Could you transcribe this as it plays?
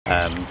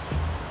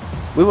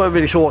We weren't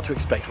really sure what to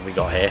expect when we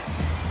got here.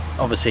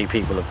 Obviously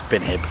people have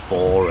been here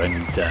before,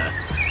 and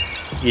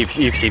you've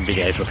seen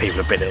videos where people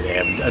have been in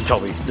here and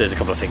told me there's a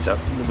couple of things that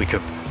we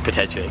could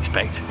potentially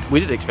expect. We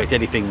didn't expect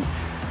anything,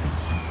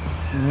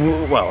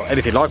 well,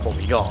 anything like what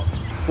we got.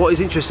 What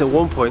is interesting, at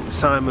one point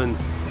Simon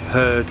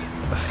heard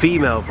a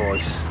female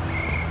voice,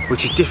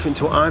 which is different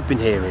to what I've been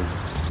hearing.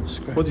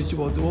 What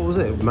was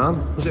it?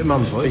 Man? Was it a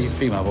man's voice?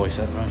 Female voice,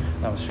 right?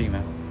 That was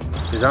female.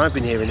 Because I've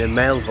been hearing a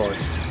male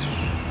voice.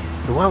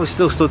 And while we're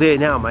still stood here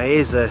now, my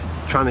ears are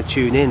trying to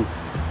tune in.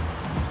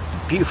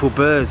 Beautiful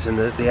birds, and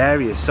the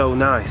area is so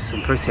nice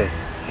and pretty.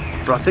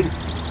 But I think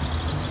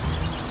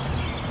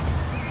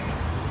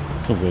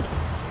it's all good.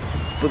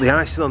 But the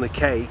icing on the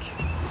cake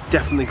has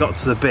definitely got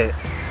to the bit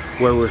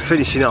where we're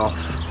finishing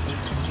off,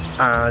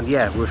 and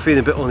yeah, we're feeling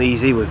a bit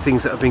uneasy with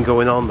things that have been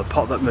going on, the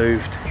pot that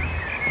moved.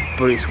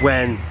 But it's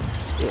when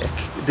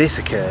this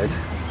occurred,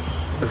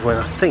 of when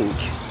I think,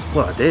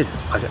 well, I did,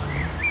 I got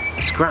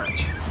a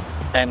scratch.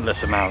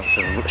 Endless amounts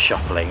of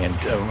shuffling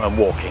and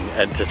walking,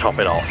 and to top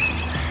it off,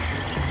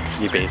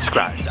 you're being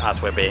scratched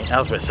as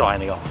we're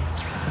signing off.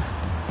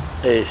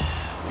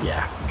 It's,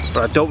 yeah.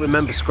 But I don't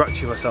remember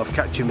scratching myself,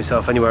 catching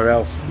myself anywhere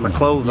else. My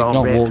clothes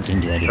aren't ripped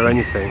or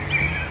anything.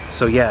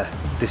 So yeah,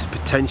 this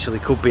potentially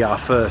could be our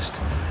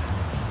first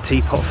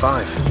teapot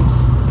 5.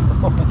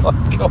 Oh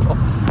my god.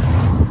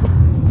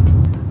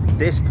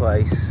 This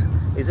place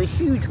is a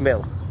huge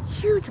mill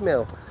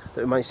that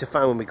we managed to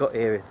find when we got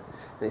here, and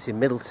it's in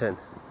Middleton.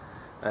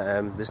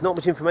 There's not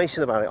much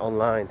information about it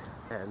online,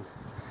 and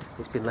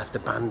it's been left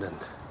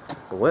abandoned.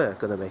 But we're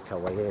going to make our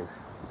way in,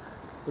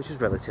 which is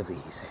relatively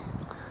easy.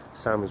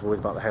 Simon's worried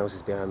about the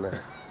houses behind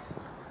there.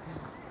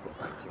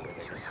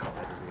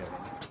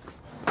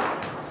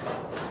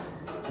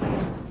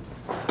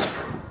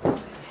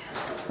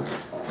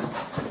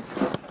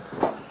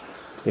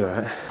 You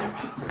alright?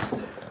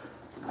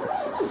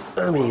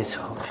 Let me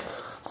talk.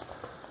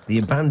 The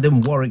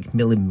abandoned Warwick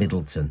Mill in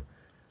Middleton.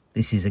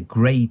 This is a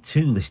Grade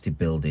 2 listed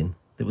building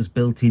that was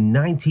built in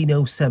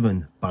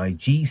 1907 by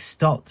G.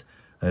 Stott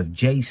of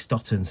J.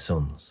 Stott and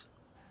Sons.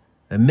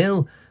 A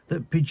mill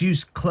that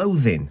produced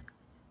clothing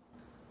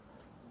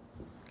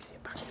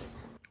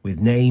with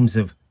names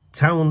of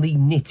Townley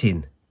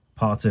Knitting,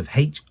 part of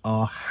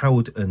H.R.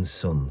 Howard and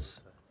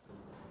Sons.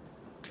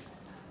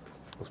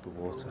 Must be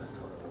water.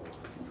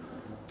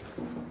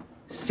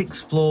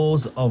 6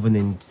 floors of an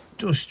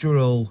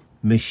industrial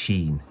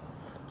machine.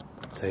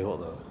 I'll tell you what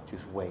though,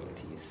 just wait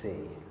until you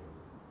see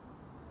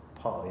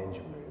part of the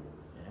engine room,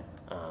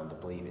 and I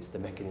believe it's the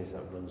mechanism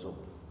that runs up.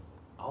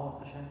 Oh,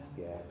 the chef?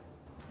 Yeah.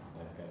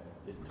 Okay,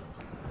 just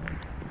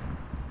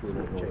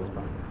change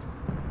back.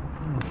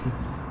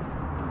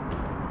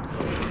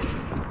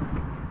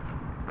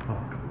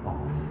 Fuck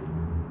off.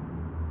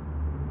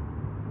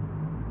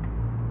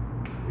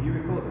 Were you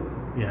recording?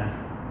 Yeah.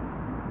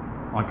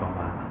 I got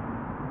that.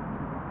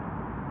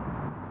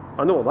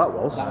 I know what that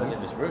was. That was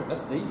in this room.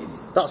 That's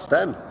these. That's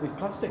them. With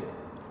plastic.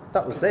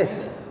 That was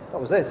this. That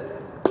was this.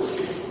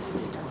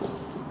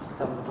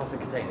 That was a plastic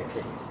container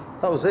key.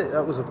 That was it.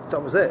 That was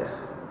it.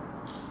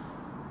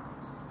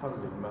 Holy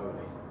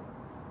moly.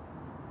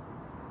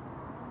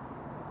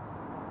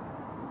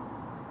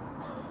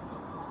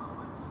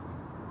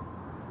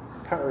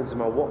 Apparently, no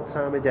matter what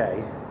time of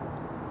day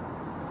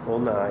or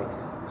night,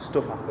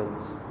 stuff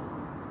happens.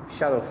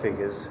 Shadow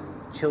figures,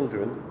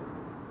 children,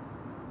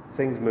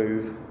 things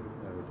move.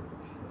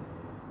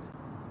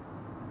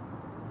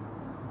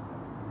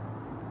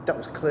 That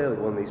was clearly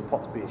one of these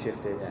pots being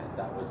shifted. Yeah,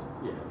 that was,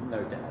 yeah,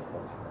 no doubt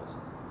what that was.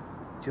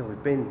 Do you know,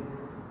 we've been,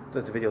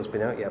 the video's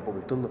been out yet, but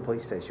we've done the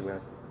police station. We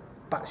had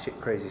batshit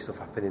crazy stuff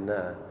happening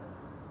there,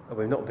 and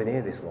we've not been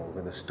here this long,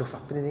 and there's stuff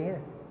happening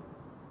here.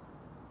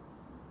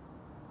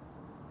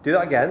 Do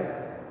that again.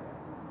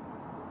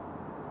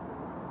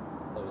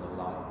 There was a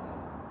light there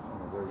on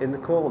the roof. In the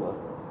corner.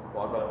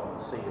 Well, I got it on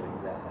the ceiling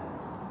there.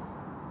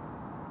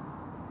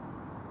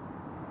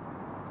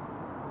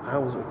 I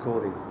wasn't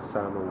recording,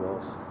 Simon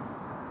was.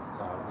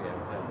 So, yeah, we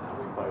heard that.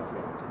 We both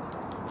reacted to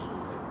that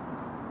immediately.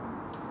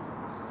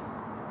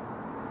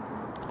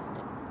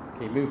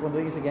 Can you move one of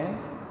these again?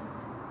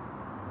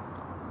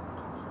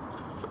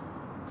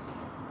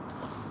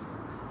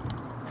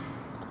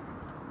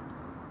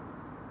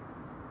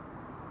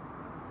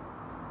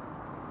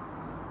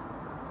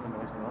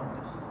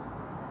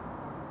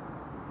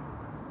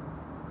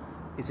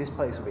 Is this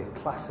place will be a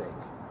classic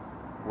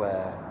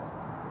where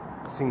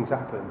things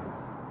happen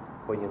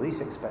when you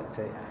least expect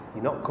it,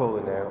 you're not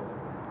calling out.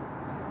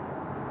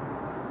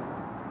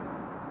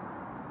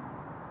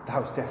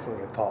 That was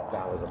definitely a pot.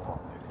 That was a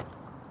pot movie.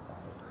 That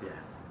was,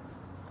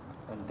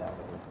 yeah,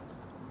 undoubtedly.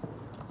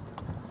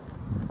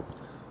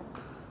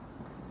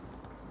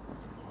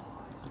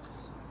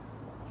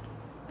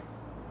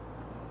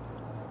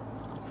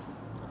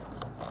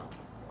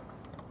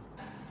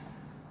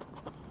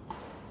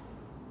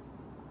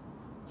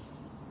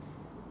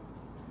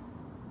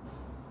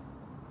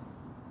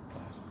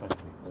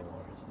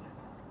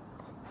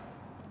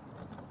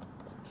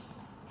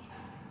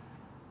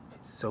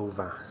 It's so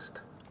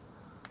vast.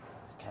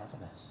 It's careful.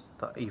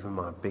 that even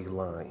my big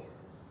light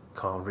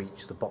can't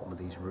reach the bottom of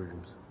these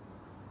rooms.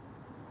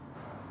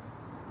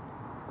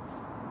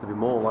 There'll be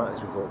more light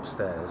as we go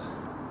upstairs.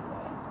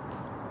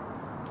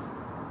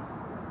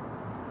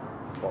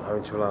 But I'm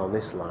having to rely on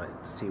this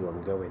light to see where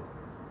I'm going.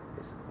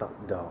 It's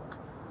that dark.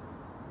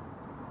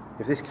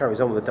 If this carries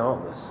on with the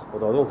darkness,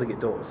 although I don't think it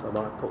does, I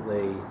might put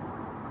the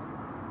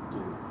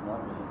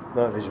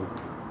night vision.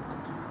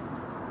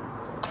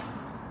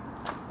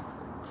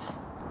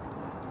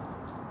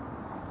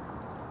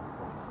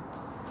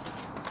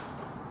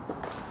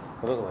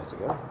 I don't know where to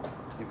go.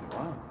 You've been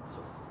around.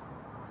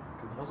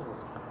 Impossible.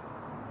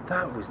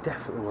 That was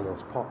definitely one of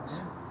those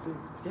pots.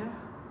 Yeah,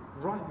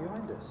 right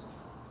behind us.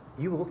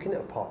 You were looking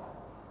at a pot.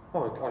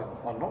 Oh,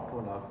 I knocked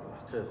one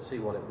up to see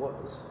what it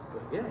was,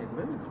 but yeah, it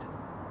moved.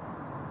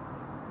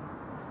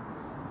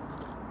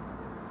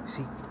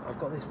 See, I've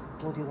got this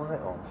bloody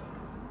light on.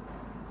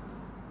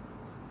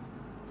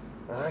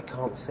 And I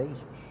can't see. No.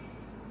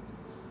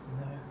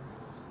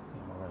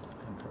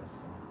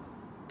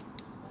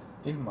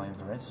 Even my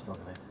infrared's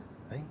struggling.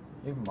 Hey?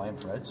 Even my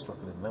infrared's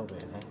struggling a little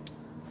bit in here.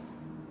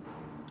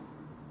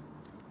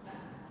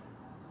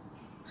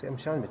 See, I'm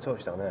shining my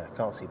torch down there. I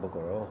can't see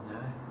bugger all. No.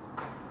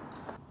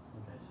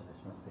 Okay, so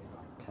this must be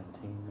like a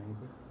canteen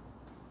maybe.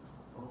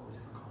 Oh, it's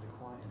kind of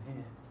quiet in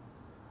here.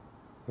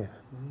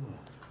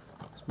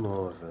 Yeah. It's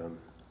more of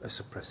a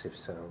suppressive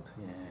sound.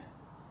 Yeah.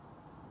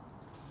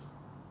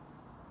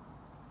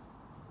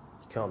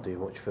 You can't do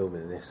much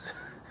filming in this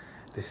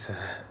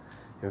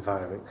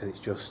environment because it's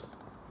just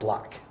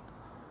black.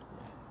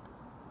 Yeah.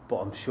 But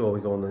I'm sure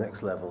we go on the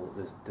next level.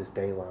 There's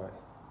daylight.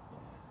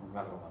 Yeah, we've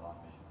got my light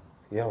vision.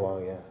 Yeah,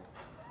 well, yeah.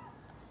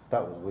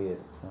 That was weird.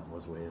 That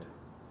was weird.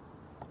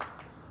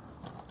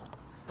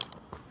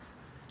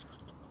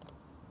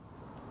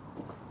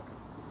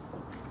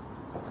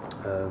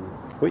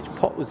 Which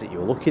pot was it you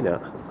were looking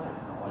at?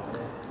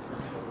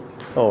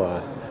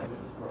 Oh,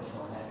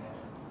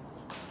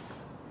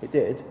 it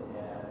did?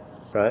 Yeah.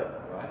 Right.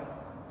 Right.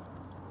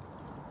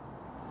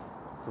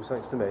 It was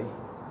thanks to me.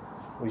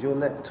 Was your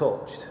neck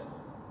touched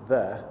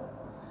there?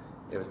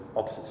 It was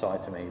opposite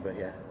side to me, but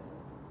yeah.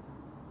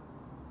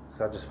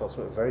 Because I just felt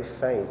something very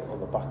faint on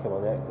the back of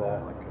my neck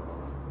there. Oh my God.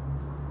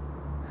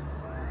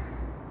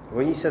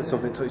 When you said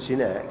something touched your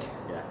neck,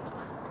 Yeah.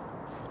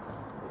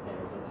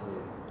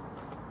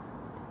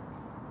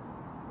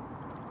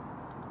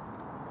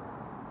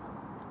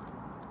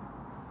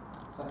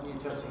 You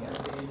touching it?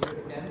 Can you do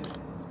it again?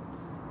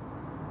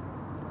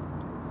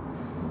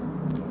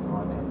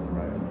 Right next to the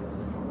road. This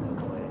one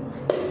the other way.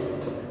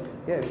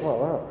 yeah, it was like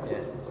that.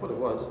 Yeah, that's what it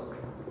was.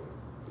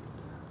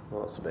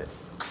 Well, that's a bit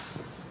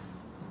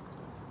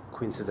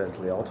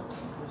coincidentally odd.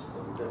 Just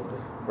a little bit.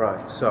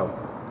 Right, so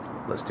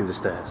let's do the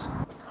stairs.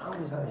 How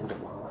does that end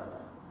up like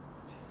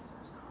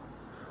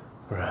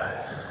that? Right.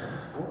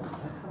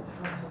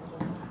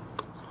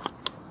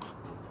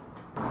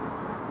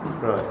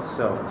 Right,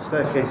 so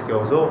staircase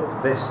goes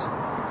up. This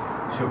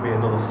should be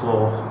another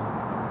floor.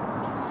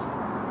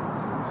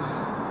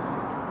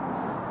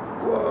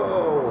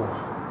 Whoa!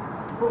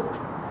 Oh,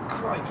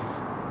 crikey.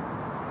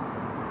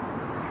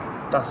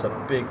 That's a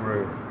big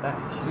room. That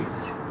is huge.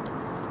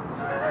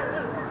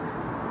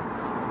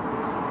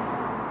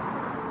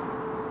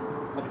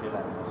 How do you get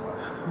that in this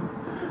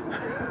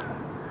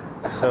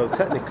way? So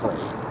technically,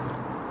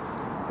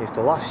 if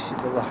the last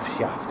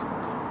shaft,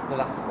 The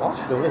left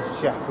what? the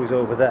lift shaft was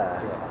over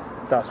there,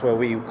 Yeah. that's where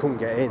we couldn't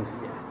get in.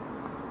 Yeah.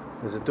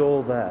 There's a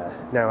door there.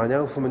 Now I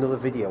know from another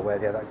video where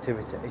they had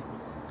activity,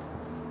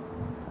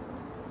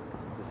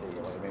 You see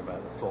what I mean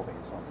about the floor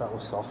being soft. that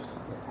was soft.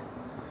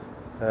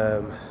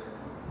 Yeah.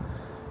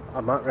 I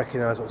might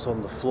recognise what's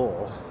on the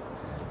floor,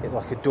 it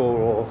like a door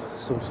or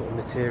some sort of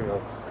material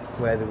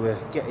where they were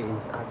getting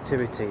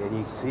activity, and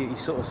you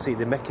sort of see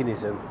the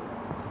mechanism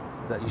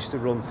that used to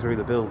run through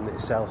the building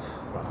itself.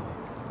 Right.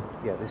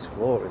 Yeah, this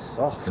floor is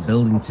soft. The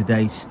building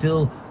today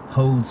still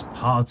holds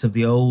part of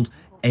the old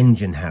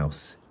engine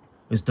house,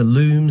 as the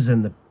looms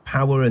and the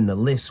power and the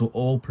lifts were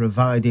all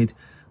provided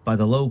by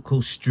the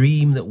local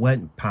stream that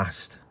went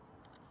past.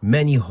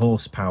 Many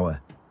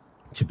horsepower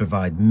to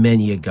provide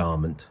many a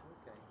garment.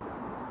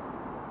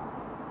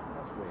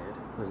 That's weird.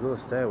 There's another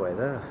stairway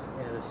there.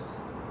 Yeah, this.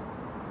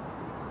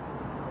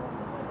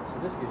 So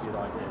this gives you an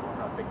idea of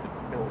how big the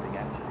building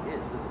actually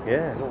is, doesn't it?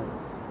 Yeah. It's all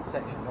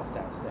sectioned off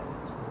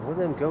downstairs. One of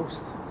them ghosts,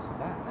 So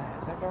that there,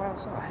 does that go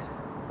outside?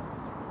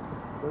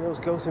 when those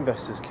ghost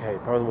investors came,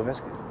 paranormal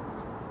investigators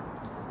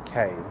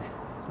came,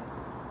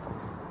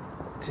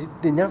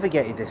 they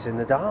navigated this in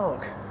the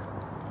dark.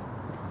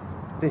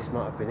 This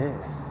might have been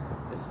it.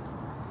 This is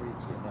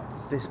freaky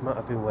enough. This might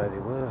have been where they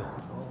were.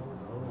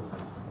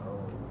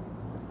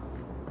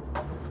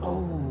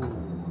 Oh.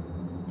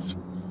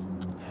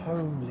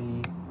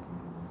 Holy.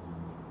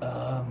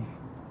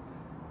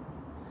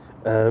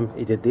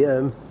 He did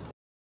the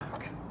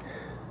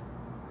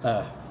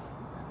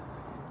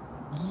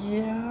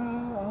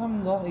Yeah,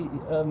 I'm not.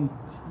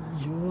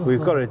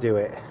 We've got to do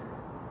it.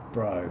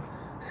 Bro.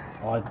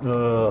 I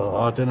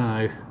don't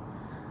know.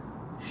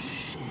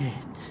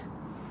 Shit.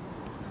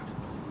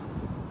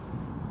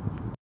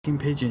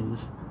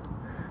 Pigeons.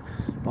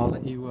 I'll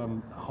let you,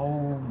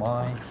 oh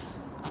my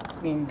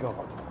fucking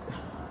god.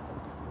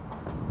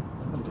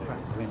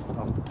 I mean,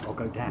 I'll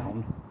go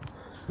down.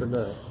 But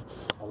no.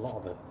 A lot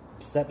of the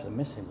steps are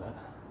missing, but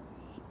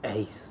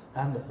Ace.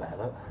 and look there,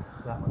 look.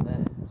 That one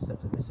there.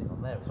 Steps are missing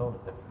on there. It's all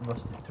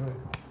rusted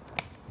through.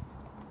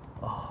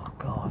 Oh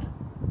god.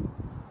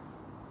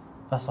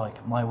 That's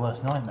like my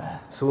worst nightmare.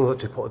 Someone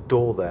actually put a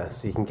door there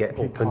so you can get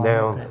up and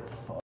down.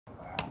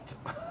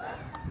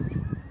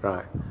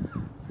 Right.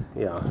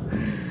 Yeah.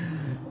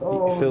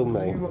 Oh, Film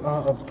me. You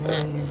are a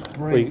brave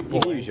Well, you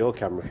can use your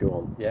camera if you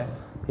want. Yeah.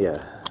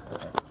 Yeah.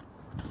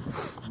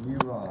 You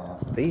are.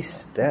 These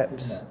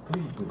steps.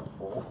 Please do not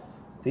fall.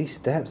 These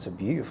steps are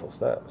beautiful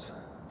steps.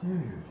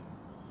 Dude.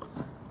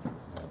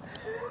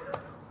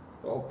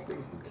 Oh,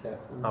 please be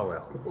careful. I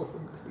will.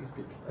 Please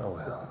be careful. I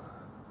will.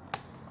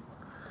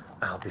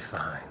 I'll be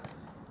fine.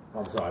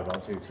 I'm sorry, but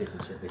I'm too chicken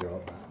shit to go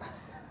up.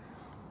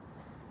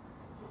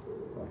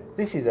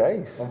 This is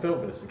Ace. I'm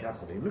filming this for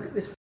Cassidy. Look at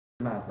this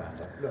madman.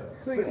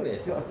 Look at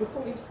this.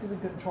 Before he's going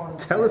to try and...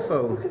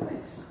 Telephone. Look at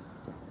this.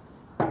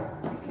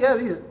 Yeah,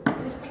 these.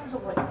 This goes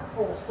up like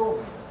 4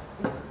 stories.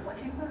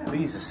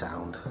 These are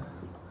sound.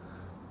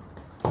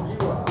 You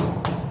are.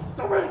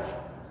 Stop it!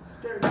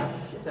 Scaring the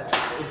shit out of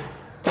me.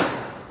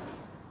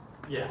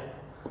 Yeah.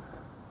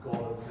 Go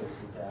on, please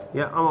be careful.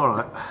 Yeah, I'm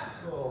alright.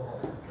 Oh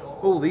my god.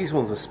 Oh, these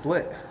ones are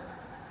split.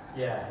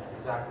 Yeah,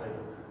 exactly.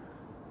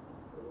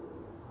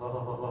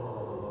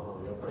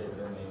 Oh, you're braver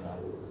than me, man.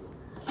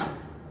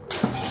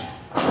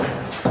 Oh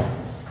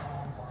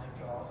my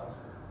god,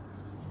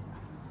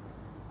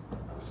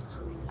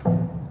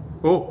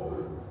 Oh,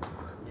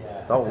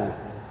 yeah. that one.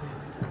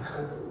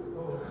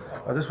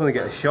 I just want to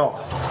get a shot.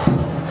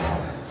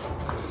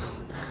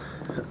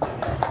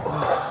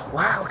 Oh,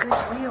 wow, look at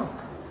this wheel.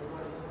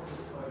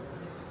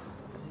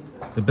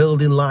 The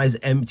building lies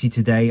empty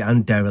today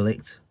and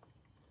derelict.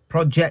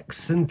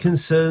 Projects and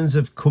concerns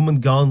have come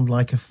and gone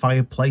like a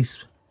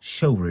fireplace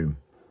showroom.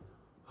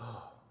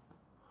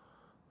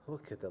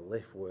 Look at the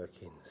lift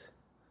workings.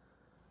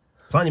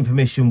 Planning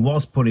permission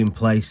was put in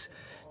place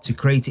to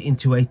create it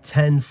into a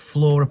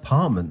 10-floor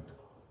apartment,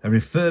 a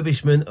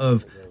refurbishment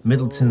of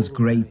Middleton's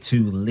Grade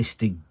 2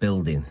 listed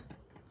building,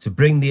 to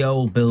bring the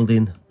old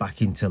building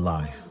back into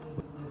life.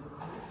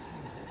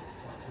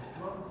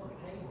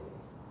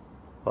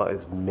 That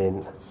is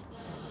mint.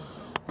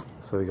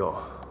 So we got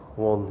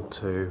 1,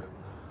 2,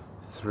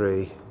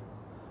 3. Is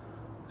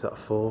that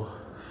 4,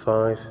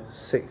 5,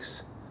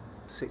 6?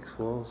 6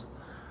 floors.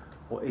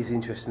 What is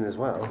interesting as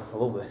well, I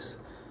love this,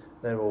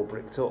 they're all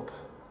bricked up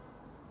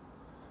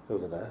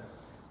over there.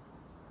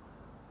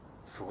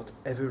 For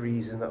whatever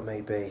reason that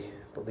may be.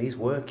 But these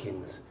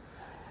workings,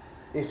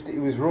 if it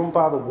was run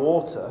by the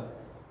water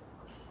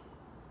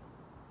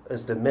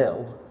as the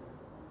mill,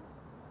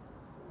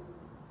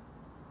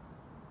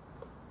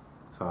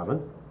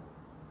 Simon?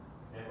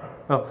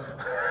 Oh.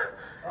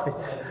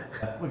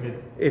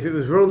 If it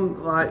was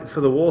run like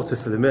for the water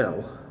for the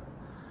mill,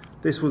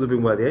 this would have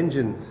been where the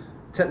engine,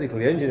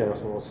 technically the engine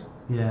house was.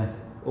 Yeah.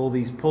 All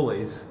these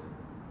pulleys,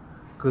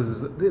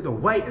 because the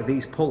weight of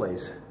these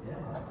pulleys.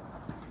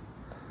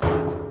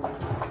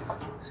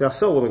 See, I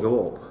still want to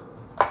go up.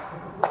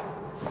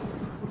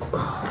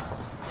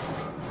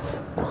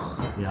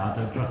 Yeah, I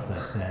don't trust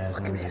those stairs.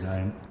 Look at this.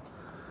 Don't.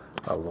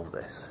 I love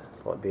this.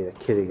 It's like being a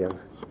kid again.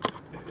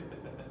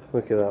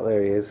 Look at that,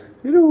 there he is.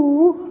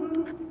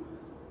 Hello.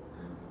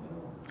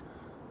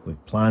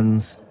 With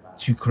plans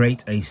to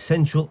create a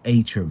central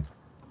atrium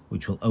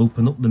which will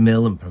open up the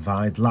mill and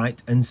provide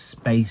light and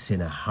space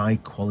in a high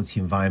quality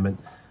environment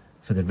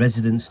for the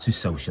residents to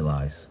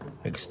socialise.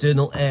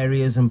 External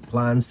areas and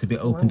plans to be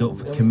opened up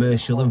for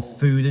commercial and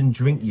food and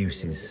drink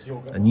uses,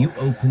 and new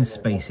open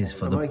spaces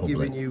for the Am I public.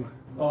 giving you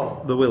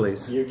the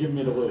willies? You're giving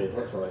me the willies,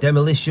 that's right.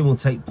 Demolition will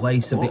take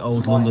place of the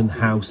old London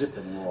house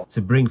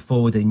to bring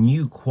forward a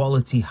new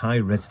quality high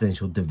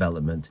residential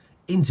development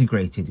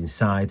integrated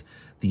inside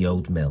the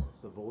old mill.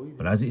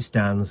 But as it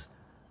stands,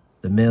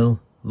 the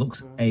mill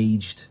looks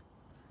aged,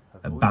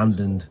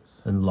 abandoned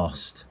and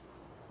lost,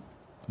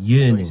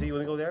 yearning So you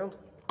want to go down?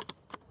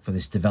 for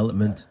this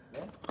development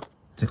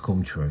to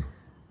come true.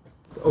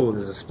 Oh,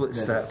 there's a split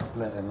step.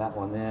 Split in that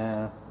one,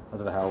 yeah. I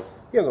don't know how.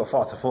 You haven't got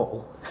far to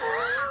fall.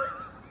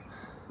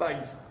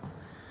 Thanks.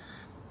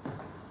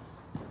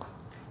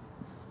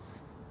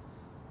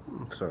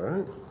 It's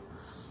alright.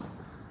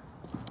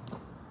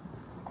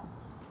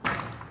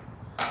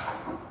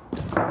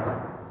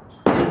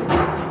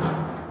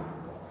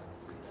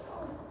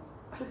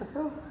 What the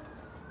hell?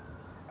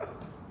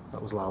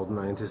 That was louder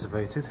than I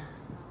anticipated.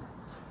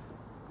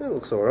 It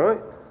looks alright.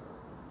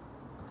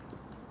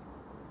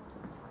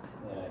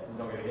 Yeah, you're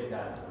not going to get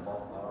down to the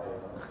bottom, are you?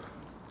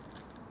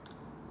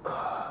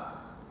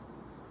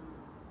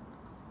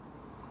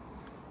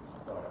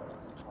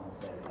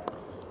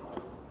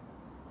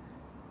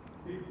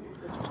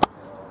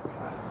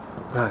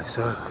 Right,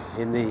 so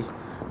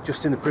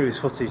just in the previous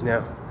footage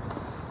now,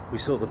 we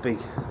saw the big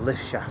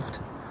lift shaft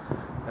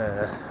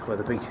where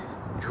the big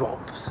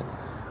drops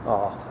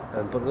are,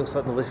 but it looks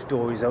like the lift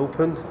door is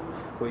open,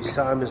 which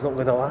Simon's not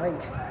going to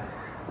like,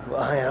 but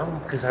I am,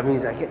 because that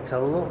means I get to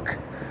look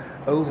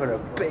over a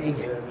big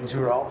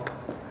drop.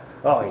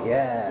 Oh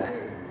yeah.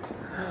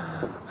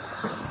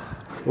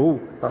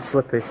 Oh, that's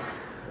slippy.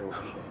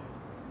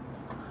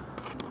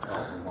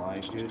 Oh my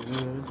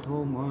goodness,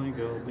 oh my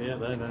god. Yeah,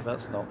 no,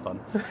 that's not fun.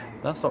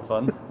 That's not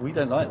fun. We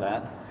don't like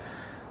that.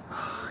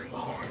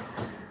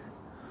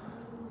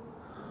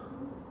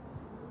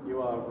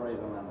 You are a brave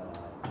man.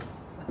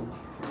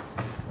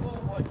 Oh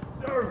my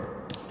god.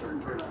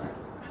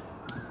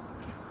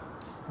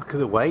 Look at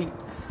the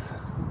weights.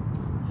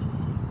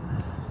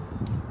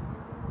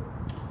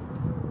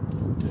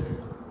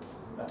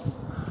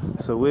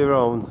 So we're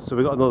on, so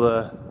we've got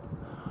another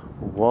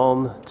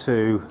 1,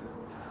 2,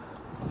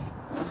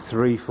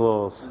 3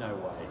 floors. No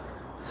way.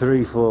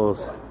 3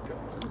 floors.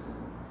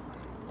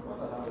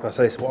 I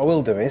say, so what I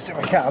will do is, if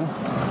I can,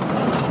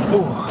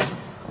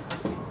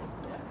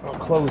 I'll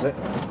close it.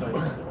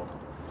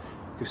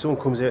 If someone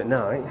comes here at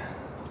night,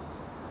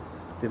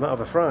 they might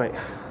have a fright.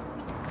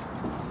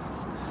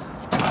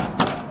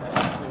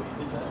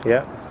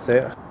 Yeah, see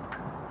it.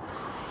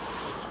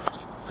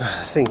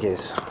 The thing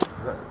is,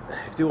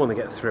 if they want to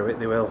get through it,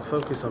 they will.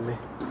 Focus on me.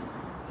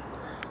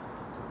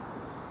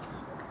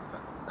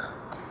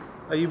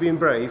 Are you being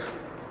brave?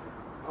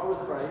 I was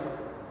brave.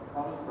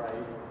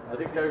 I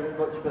didn't go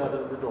much further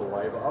than the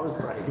doorway, but I was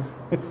brave.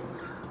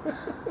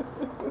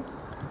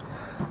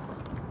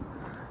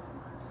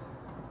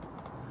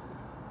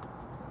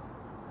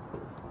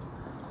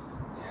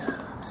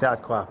 See,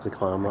 I'd quite happily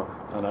climb that.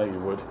 I know you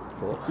would.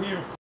 But,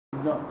 You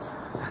nuts.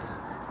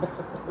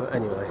 but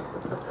anyway,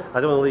 I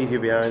don't want to leave you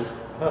behind.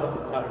 No,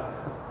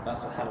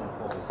 that's a hell of a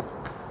fall.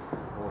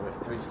 Or with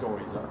 3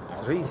 stories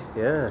up. 3,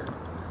 yeah.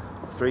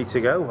 3 to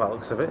go, by the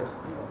looks of it.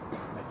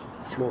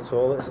 More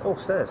toilets. Oh,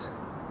 stairs.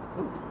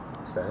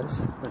 Stairs.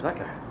 Where's that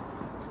go?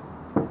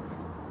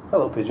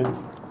 Hello, pigeon.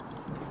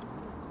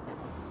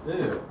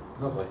 Ew,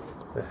 lovely.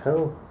 The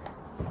hell?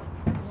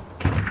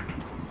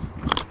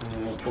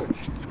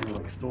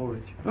 Like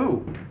storage.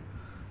 Oh,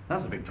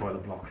 that's a big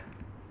toilet block.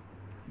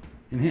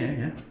 In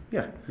here,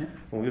 yeah? Yeah.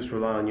 We'll just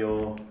rely on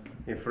your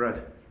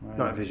infrared. Right.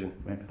 Night vision.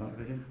 Wait for night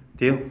vision.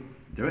 Deal?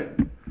 Do it.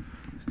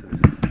 Let's do this.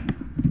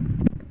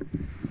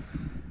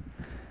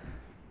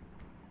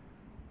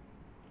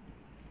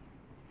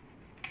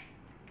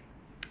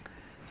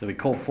 So we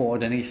call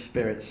forward any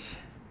spirits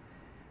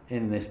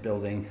in this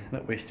building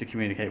that wish to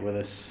communicate with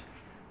us.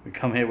 We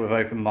come here with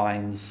open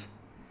minds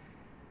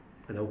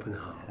An open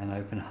heart. and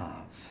open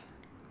hearts.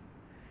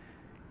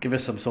 Give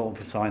us some sort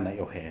of sign that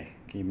you're here.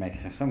 Can you make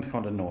some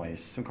kind of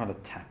noise, some kind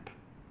of tap?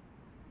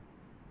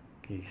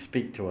 Can you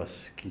speak to us?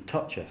 Can you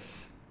touch us?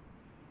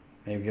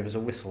 Maybe give us a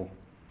whistle,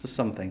 just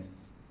something.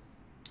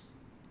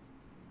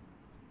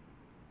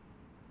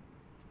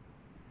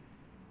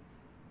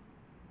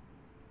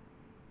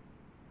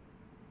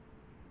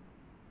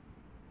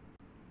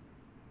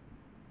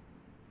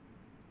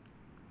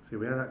 See,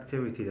 we had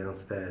activity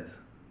downstairs.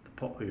 The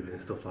pot moving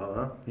and stuff like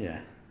that.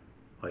 Yeah.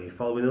 Are you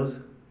following us?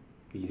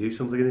 Can you do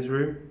something in this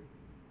room?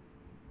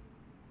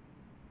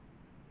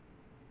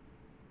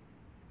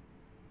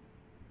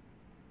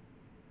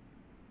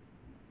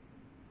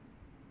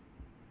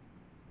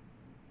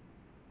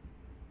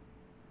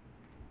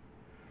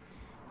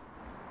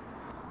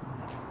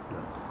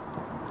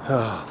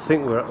 Oh, I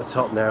think we're at the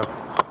top now.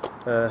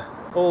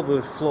 All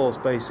the floors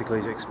basically,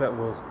 as you expect,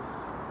 will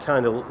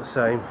kind of look the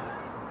same.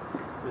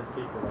 There's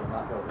people in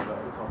that building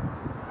at the top.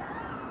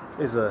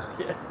 Is there?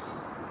 Yeah.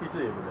 You see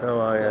them there? Oh,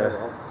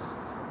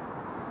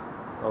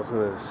 I was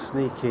going to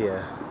sneak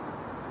here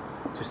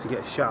just to get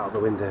a shot out the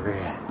window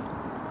here.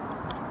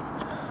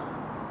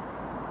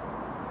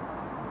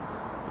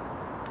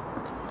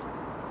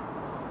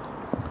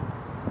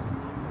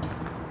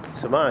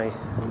 So my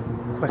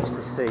quest is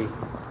to see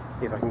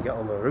if I can get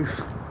on the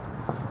roof.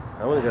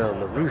 I want to get on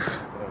the roof.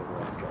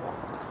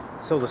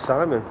 So does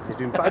Simon. He's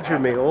been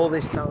badgering me all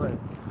this time.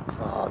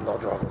 Oh,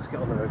 Nodrog, let's get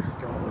on the roof.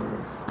 Get on the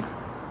roof.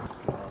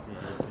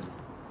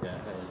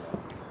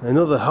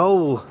 Another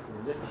hole.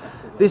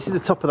 This is the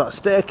top of that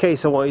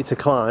staircase I want you to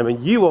climb,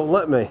 and you won't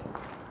let me.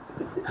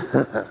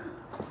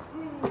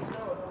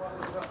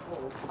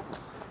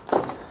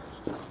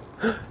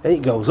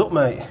 It goes up,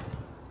 mate.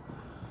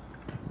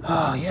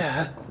 Oh,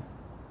 yeah.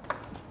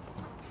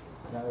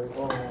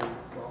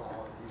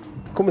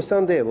 Come and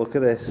stand here, look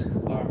at this.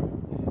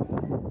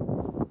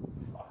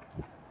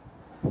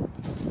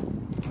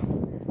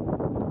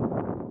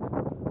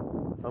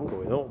 I'm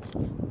going up.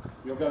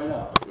 You're going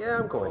up? Yeah,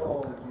 I'm going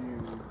up.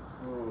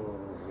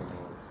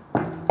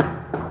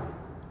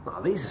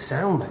 Oh, these are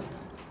sound.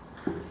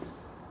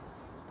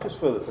 Just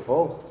further to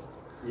fall.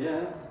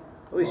 Yeah.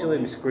 At least you'll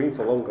leave me screen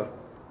for longer.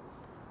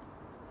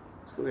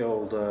 It's got the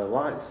old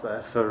lights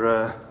there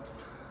for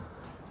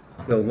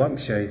the old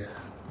lampshades.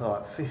 They're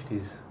like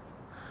 50s.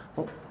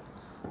 Oh,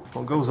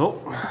 what goes up?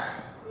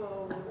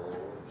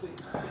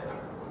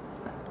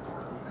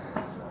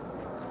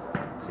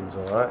 Seems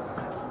alright.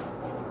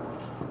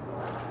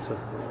 So,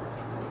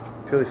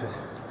 purely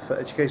for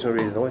educational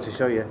reasons, I want to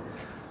show you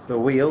the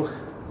wheel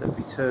that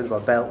we turned by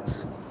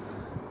belts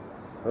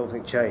I don't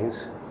think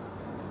chains,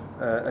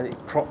 and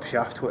it prop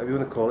shaft, whatever you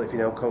want to call it, if you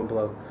know, comment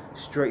below,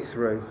 straight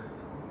through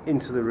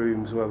into the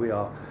rooms where we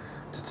are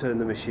to turn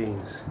the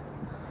machines.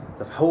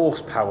 The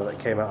horsepower that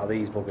came out of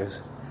these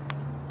buggers,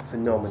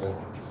 phenomenal.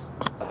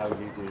 How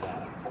do you do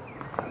that?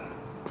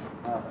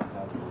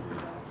 How do you do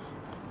that?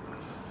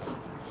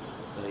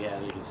 So yeah,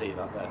 you can see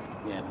that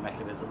the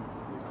mechanism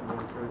is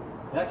coming through.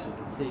 You actually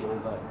can see all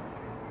the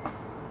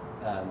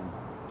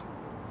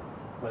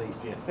where it used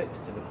to be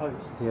affixed to the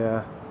posts.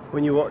 Yeah.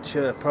 When you watch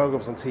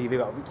programmes on TV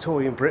about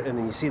Victorian Britain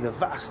and you see the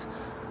vast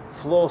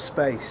floor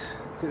space,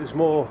 it was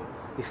more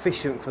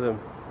efficient for them,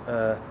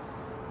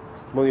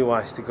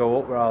 money-wise, to go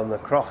up rather than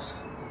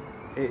across.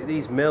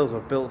 These mills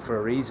were built for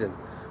a reason,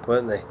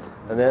 weren't they?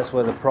 And that's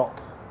where the prop,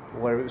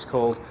 where it was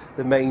called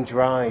the main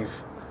drive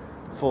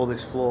for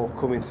this floor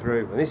coming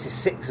through. And this is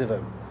 6 of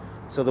them.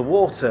 So the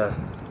water,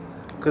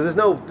 because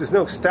there's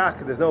no stack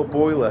and there's no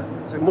boiler,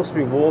 so it must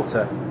be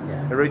water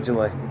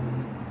originally.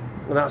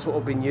 And that's what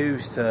have been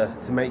used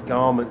to make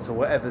garments or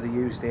whatever they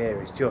used here.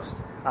 It's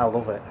just, I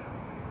love it.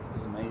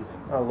 It's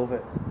amazing. I love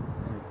it.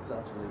 It's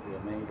absolutely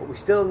amazing. But we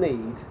still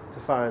need to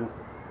find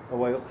a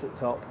way up to the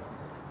top.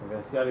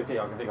 The only thing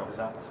I can think of is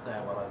that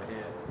stairwell over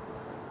here.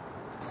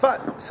 In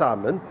fact,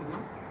 Simon,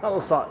 that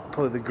looks like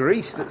probably the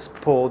grease that's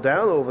poured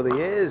down over the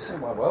years. It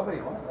might well be,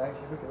 might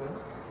actually look at that.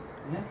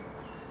 Yeah.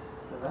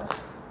 Look at that.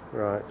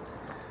 Right.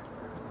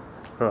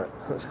 Right,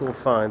 let's go and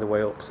find a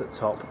way up to the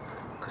top,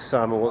 because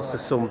Simon wants to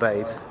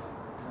sunbathe.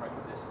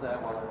 This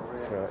stairwell over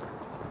here.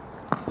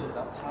 Right. So there's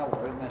that tower,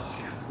 isn't there?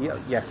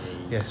 Yeah,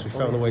 yes, we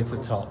found the way to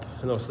the top,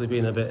 and obviously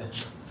being a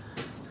bit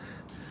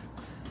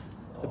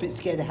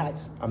scared of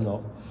heights. I'm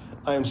not.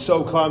 I am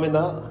so climbing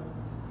that.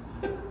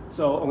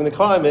 So I'm going to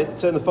climb it,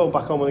 turn the phone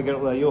back on when I get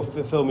up there. You're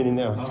filming in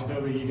now. I'll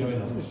tell where you're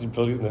going on. This is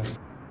brilliantness.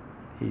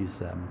 He's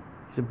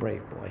a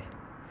brave boy.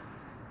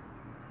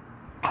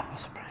 I'm not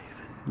so brave.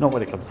 Not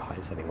when it comes to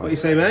heights, anyway. What do you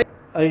say, mate?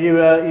 Are you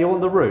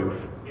on the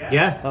roof?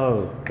 Yeah.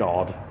 Oh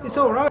God. It's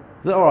all right.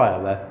 Is it all right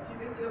up there?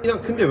 You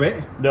can do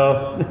it.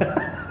 No.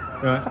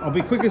 Right, I'll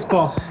be quick as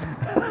boss.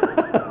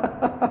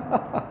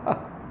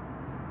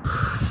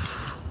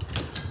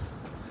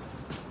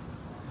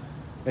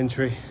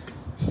 Entry.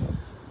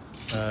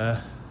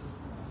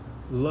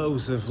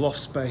 Loads of loft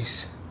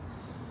space,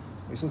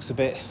 which looks a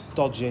bit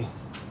dodgy.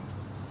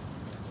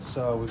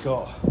 So we've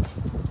got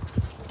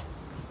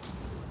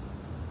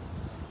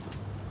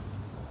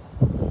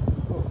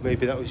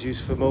maybe that was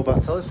used for mobile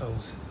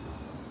telephones.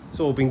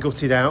 It's all been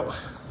gutted out,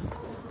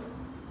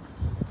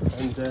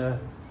 and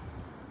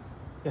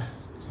yeah.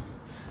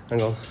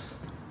 Hang on.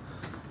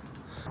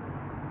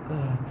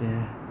 Oh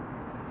dear.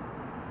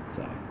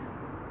 So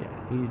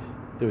yeah, he's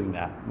doing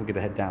that. We're going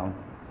to head down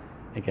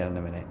again in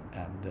a minute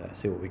and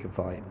see what we can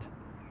find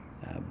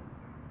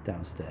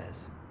downstairs.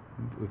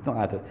 We've not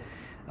had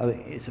I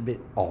think it's a bit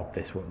odd,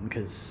 this one,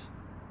 because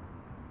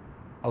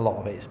a lot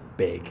of it's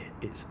big,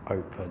 it's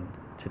open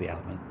to the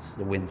elements,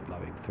 the wind's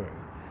blowing through,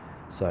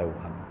 so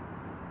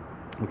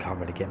we can't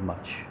really get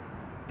much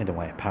in the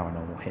way of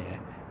paranormal here.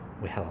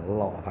 We had a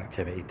lot of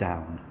activity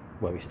down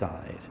where we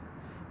started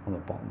on the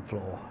bottom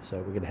floor, so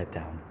we're going to head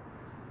down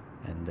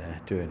and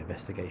do an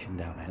investigation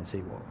down there and see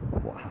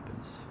what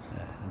happens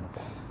on the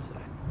bottom. So.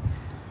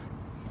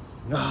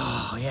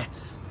 Oh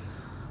yes,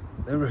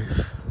 the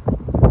roof.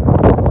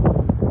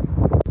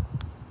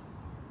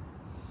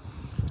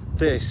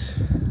 This,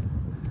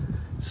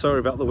 sorry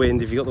about the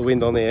wind if you got the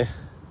wind on here.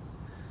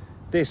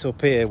 This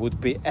up here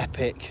would be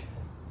epic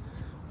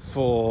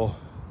for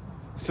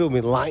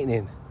filming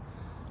lightning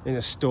in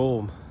a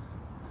storm.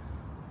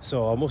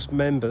 So I must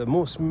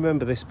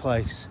remember this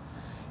place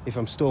if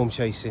I'm storm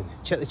chasing.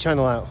 Check the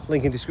channel out,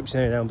 link in the description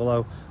area down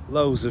below.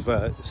 Loads of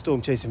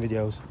storm chasing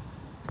videos.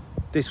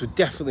 This would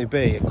definitely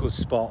be a good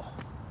spot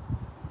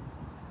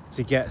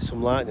to get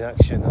some lightning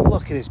action. And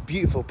look at this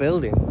beautiful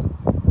building.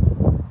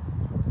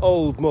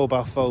 Old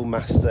mobile phone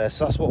mast there,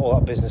 so that's what all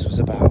that business was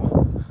about.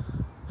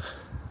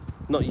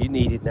 Not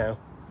needed now.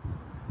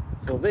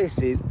 Well,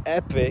 this is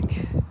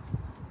epic.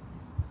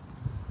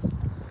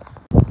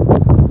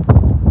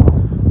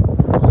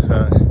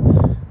 Right,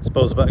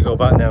 suppose I better go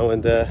back now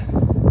and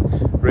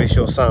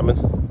reassure Simon.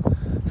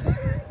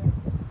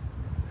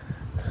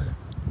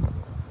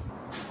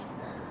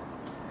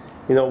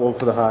 You're not one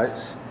for the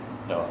heights.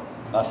 No,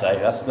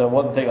 that's the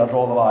one thing I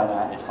draw the line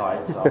at is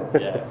heights.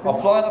 Yeah, I'll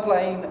fly on a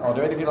plane, I'll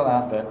do anything like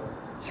that, but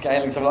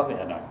scaling something like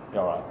that, no,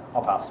 you're alright,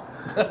 I'll pass.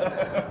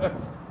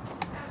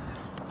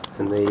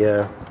 And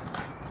the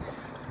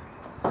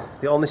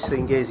honest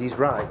thing is, he's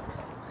right.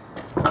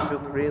 You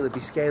shouldn't really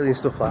be scaling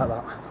stuff like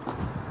that.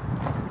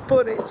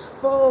 But it's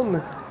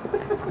fun!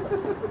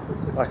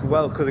 Like,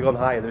 well could have gone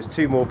higher. There's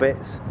 2 more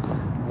bits.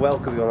 Well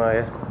could have gone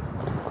higher.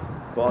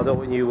 But I don't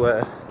want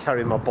you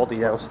carrying my body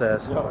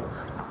downstairs. No.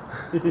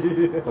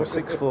 I'm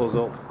 6 floors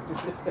up.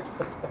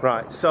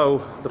 Right,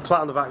 so the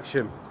plan of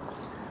action.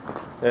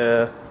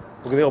 We're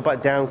going to go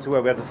back down to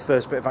where we had the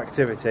first bit of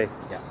activity.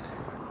 Yeah.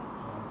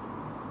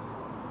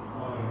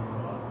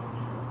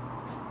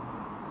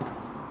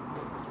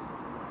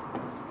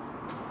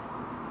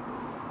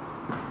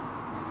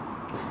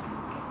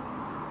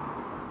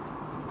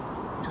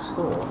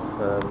 next door,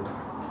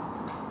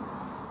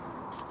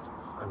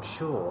 I'm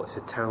sure it's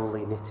a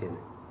Townley knitting.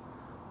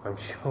 I'm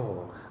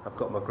sure I've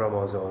got my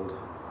grandma's old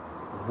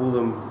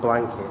woolen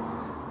blanket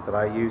that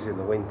I use in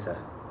the winter,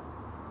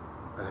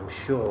 and I'm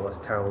sure that's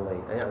Townley,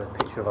 and it had a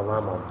picture of a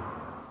lamb on.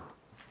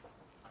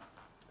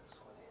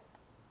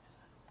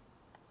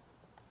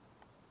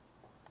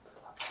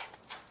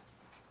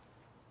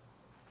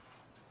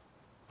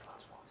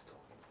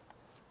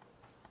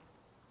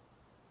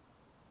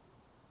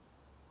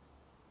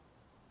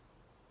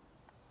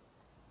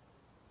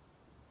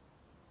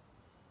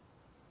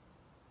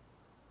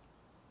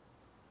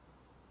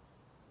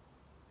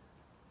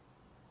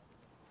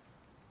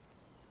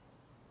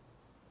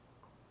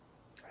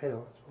 Hey,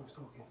 that's what's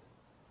talking.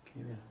 Can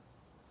you hear?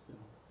 Still.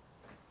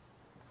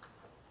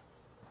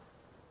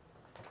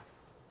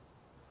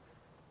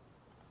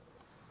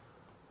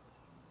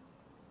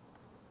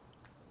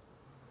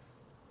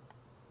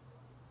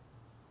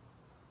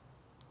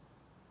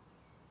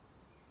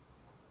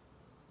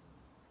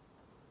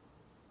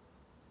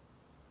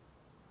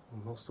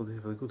 I'm not still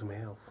very good to my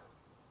health.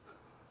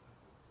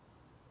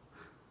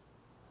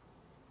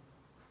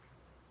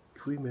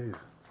 If we move,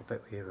 I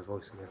bet we hear a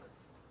voice again.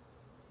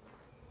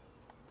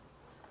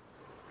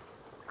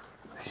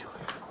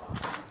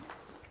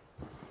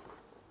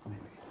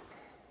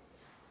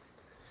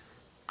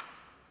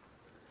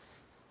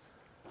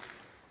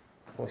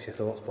 What's your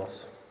thoughts,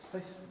 boss? This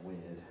place is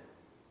weird.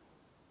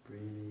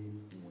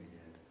 Really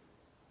weird.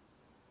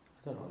 I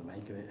don't know what to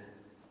make of it.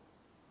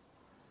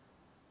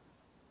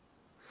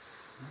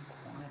 How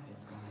quiet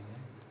it's gone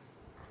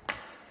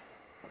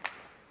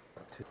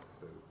again.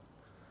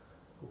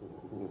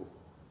 Ooh.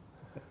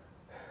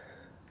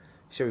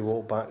 Shall we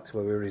walk back to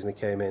where we originally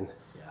came in?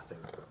 Yeah, I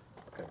think we'll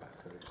go back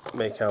through.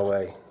 Make our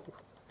way.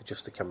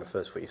 Adjust the camera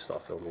first before you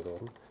start filming,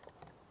 Gordon.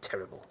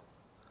 Terrible.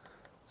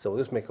 So we'll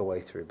just make our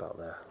way through about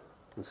there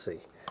and see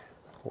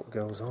what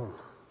goes on.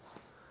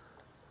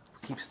 We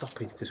keep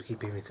stopping because we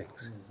keep hearing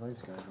things. There's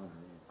loads going on here.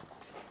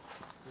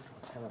 It's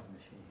like a hell of a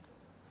machine.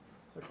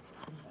 It's like a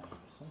printout or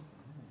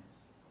something, isn't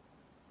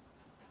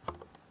it?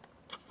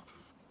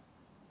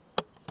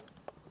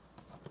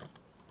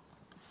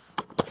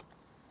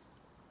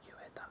 You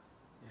heard that?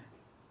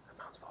 Yeah. A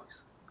man's voice?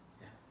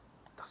 Yeah.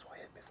 That's what I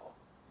heard before.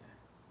 Yeah.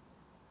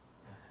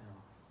 The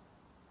hell.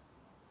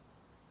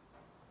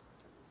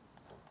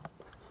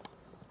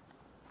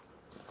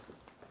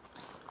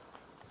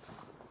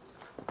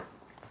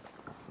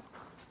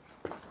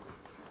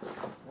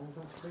 What was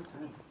that squeak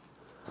then?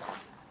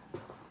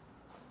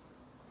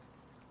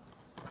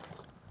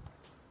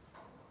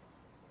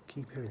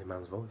 Keep hearing the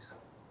man's voice.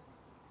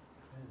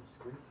 Yeah, the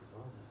squeak as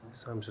well, doesn't it?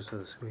 Sam's just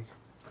heard the squeak.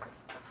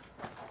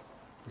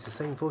 It's the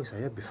same voice I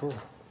heard before.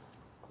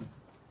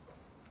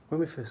 When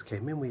we first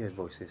came in, we heard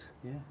voices.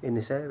 Yeah. In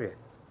this area.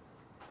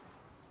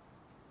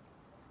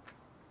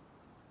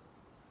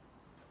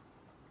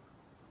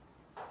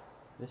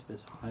 This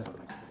bit's higher than it.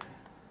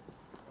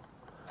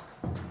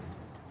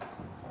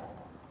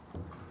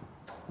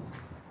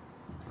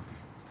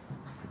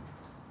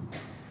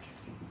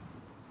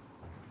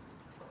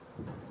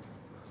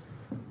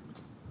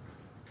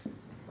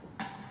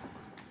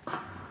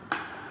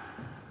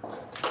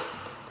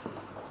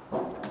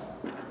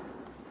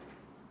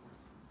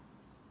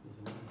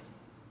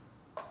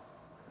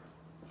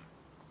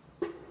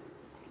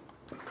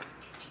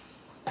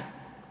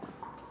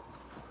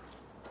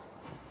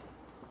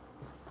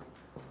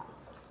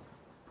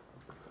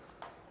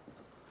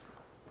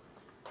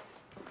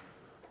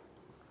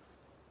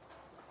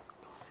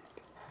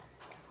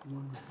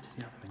 One to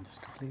the other in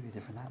just completely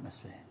different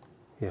atmosphere.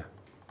 Yeah.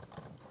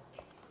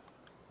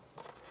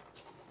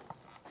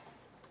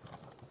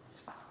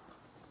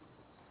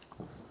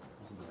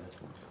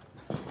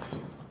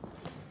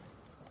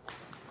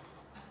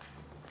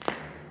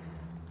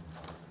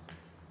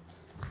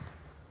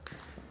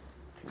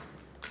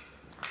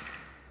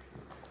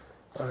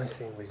 I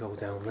think we go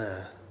down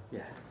there.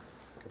 Yeah.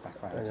 Go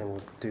back round. And then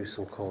we'll do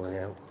some calling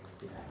out.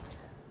 Yeah.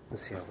 And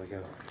see how we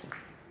go.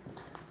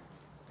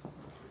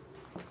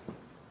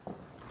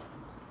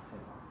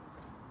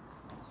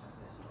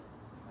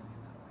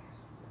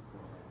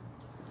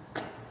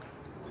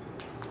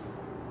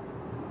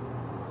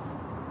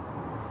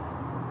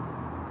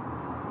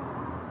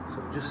 So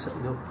we're just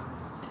setting up,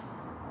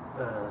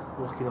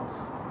 locking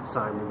off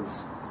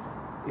Simon's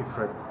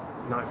infrared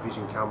night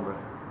vision camera.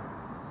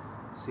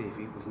 See if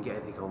we can get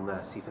anything on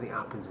there, see if anything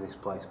happens in this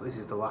place. But this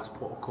is the last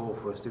port of call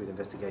for us doing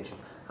investigation.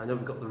 I know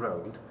we've got the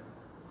road,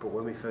 but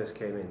when we first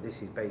came in,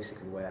 this is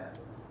basically where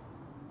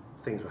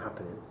things were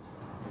happening.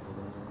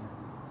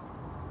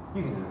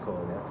 You can do the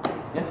calling out.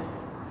 Yeah.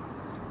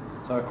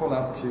 So I call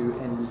out to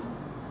any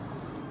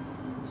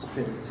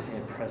spirits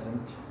here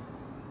present.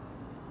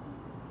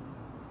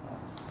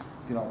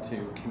 If you'd like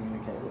to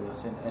communicate with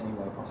us in any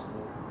way possible,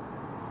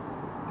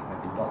 you can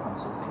maybe knock on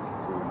something,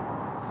 to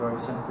throw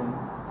something.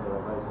 There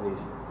are loads of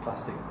these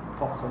plastic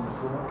pots on the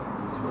floor. You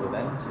can use one of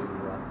them to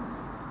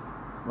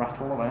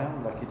rattle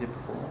around like you did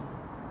before.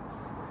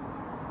 So,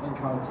 any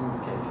kind of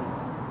communication.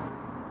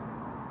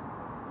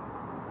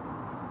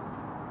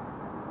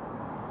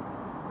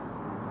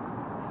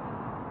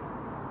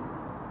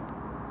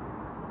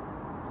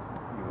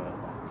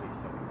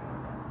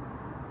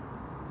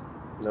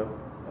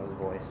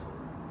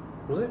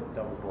 Was it?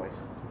 That was a voice.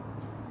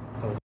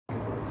 That was a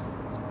voice.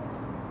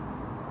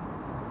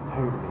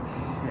 Holy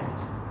shit.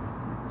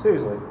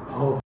 Seriously?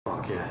 Oh,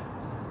 fuck yeah.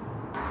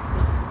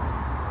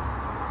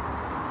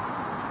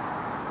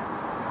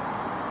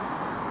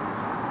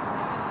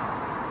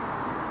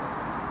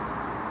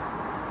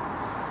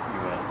 You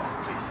heard that.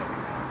 Please tell me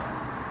you heard that.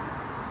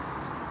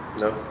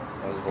 No.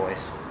 That was a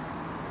voice.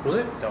 Was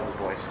it? That was a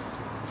voice.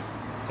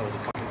 That was a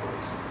fucking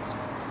voice.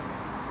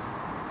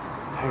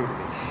 Holy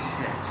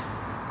shit.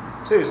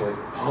 Seriously?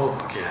 Oh,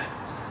 fuck yeah.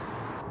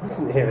 I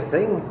didn't hear a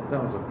thing.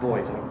 That was a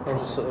voice. I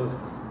was just sort of...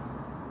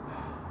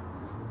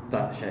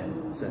 That shit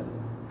sent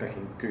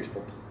fucking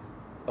goosebumps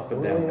up and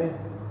Oh, down yeah. me.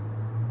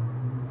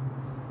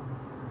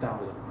 That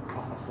was a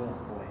proper full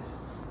voice.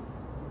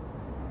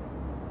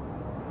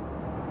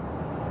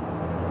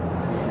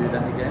 Can you do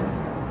that again?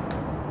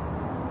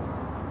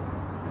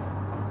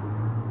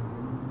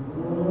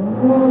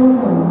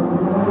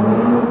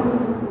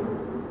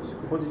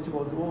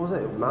 What was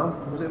it? Man?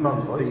 Was it a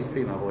man's voice?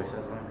 Female voice,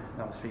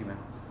 that was female.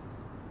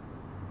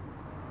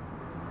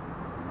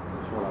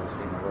 That's what I was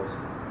female voice.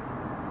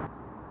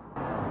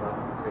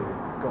 That really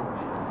got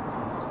me.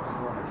 Jesus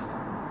Christ.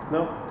 No,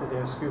 didn't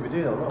hear a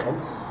Scooby-Doo on that one.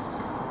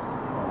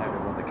 Oh, I don't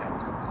know what the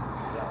camera's got.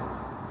 That was...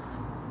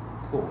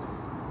 Oh.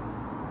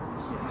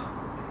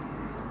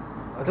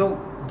 Yeah. I don't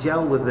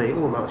gel with the...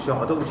 Oh, I'm out of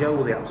shot. I don't gel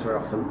with the apps very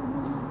often.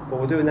 But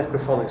we're doing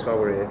necrophonics while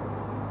we're here.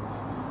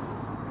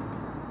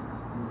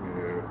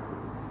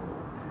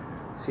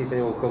 See if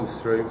anyone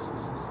comes through.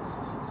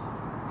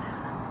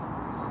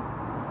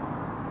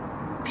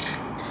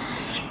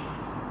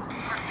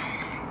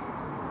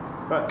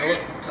 Right,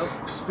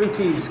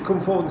 spookies,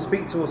 come forward and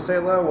speak to us. Say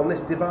hello on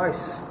this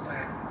device.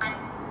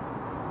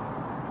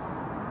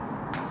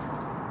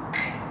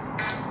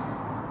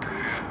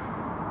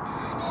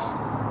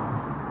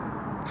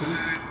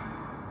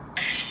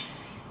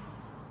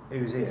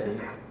 Who's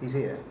here? He's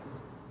here.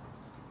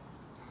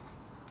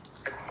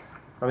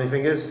 How many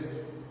fingers?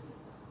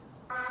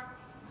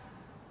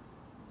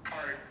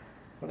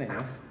 Funny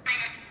enough.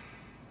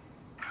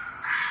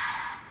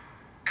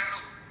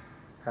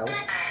 Help.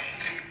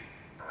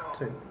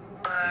 Two.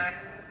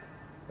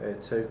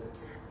 Two.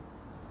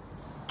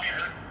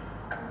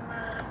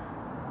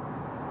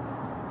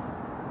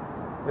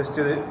 Let's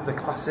do the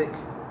classic.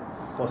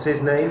 What's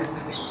his name?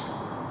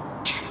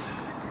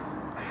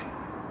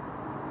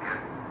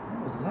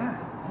 What was that?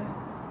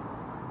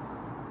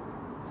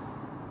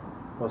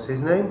 What's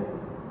his name?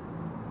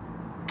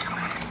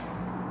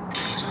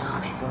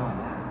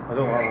 I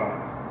don't like that.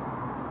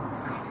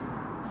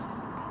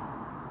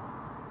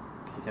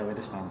 Can you tell me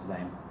this man's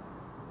name?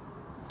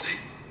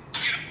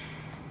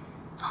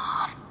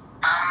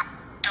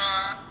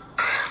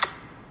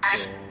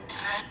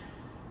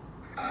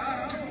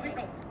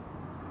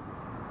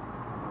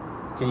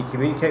 Can you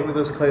communicate with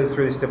us clearly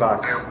through this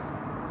device?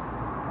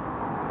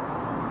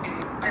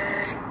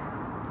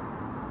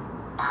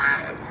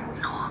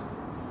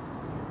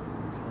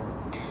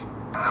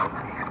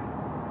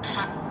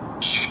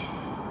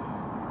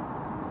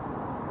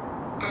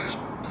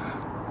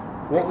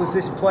 What was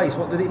this place?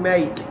 What did it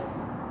make?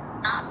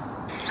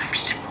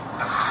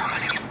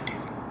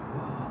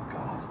 Oh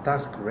God.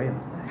 That's grim.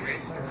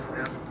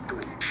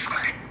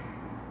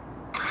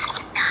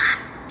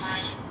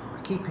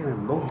 I keep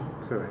hearing mum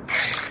through it.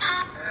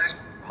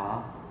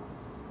 Pa?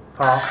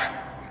 Pa?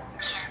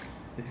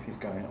 This keeps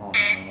going on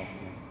and off again.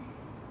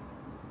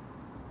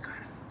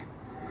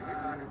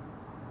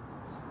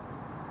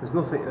 There's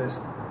nothing that's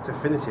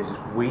definitive,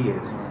 just weird.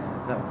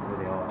 Yeah, that was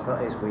really odd.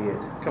 That is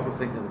weird. A couple of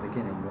things at the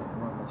beginning, but there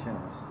weren't much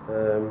else.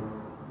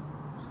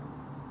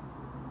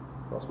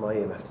 That's my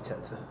EMF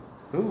detector.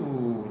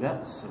 Ooh,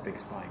 that's a big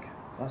spike.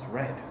 That's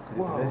red.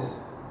 Whoa. It is.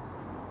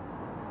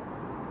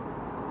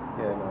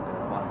 Yeah, it might be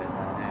that. Might have been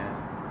down here.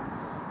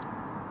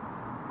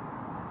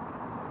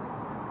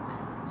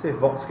 See if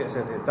Vox gets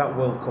anything. That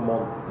will come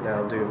on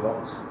now, doing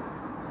Vox.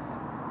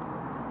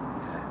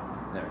 Yeah,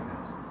 there it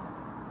goes.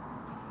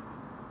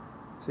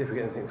 See if we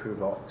get anything through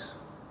Vox.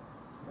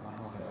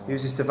 Wow.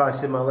 Use this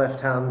device in my left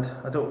hand.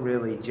 I don't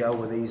really gel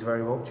with these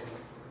very much.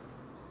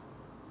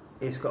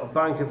 It's got a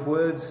bank of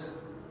words,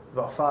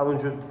 about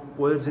 500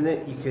 words in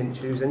it. You can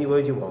choose any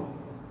word you want,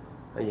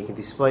 and you can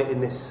display it in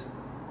this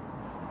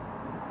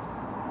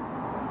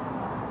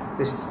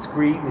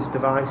screen, this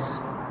device.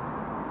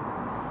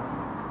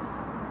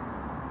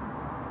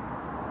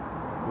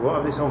 We won't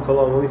have this on for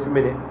long, only for a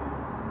minute.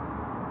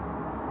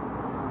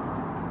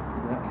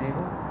 See that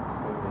cable? It's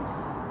moving.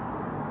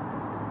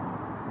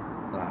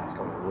 Nah, it's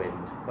got a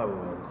wind. That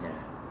will end. Yeah,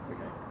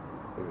 okay.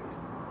 Good.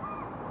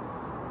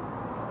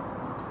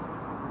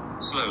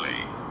 Slowly.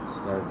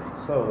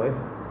 Slowly.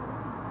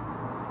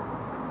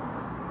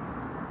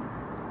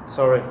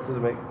 Sorry,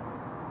 doesn't make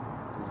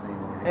Doesn't mean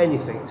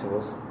anything. anything to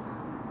us.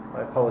 I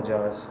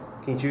apologise.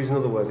 Can you choose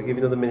another word? I'll give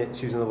you another minute to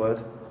choose another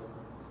word.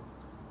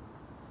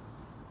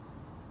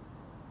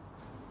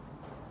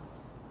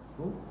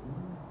 Ooh.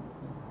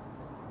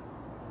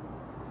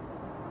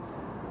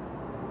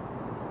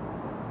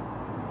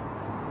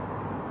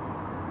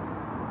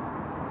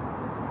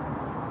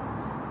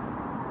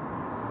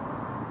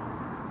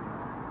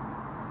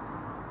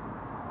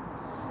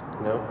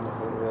 No,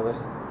 nothing really.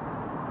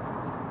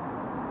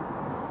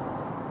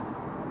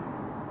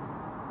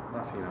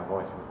 That female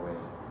voice was weird.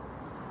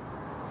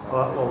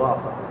 Well, we'll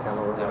laugh that one,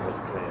 camera. That was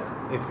clear.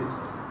 If it's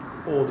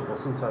audible,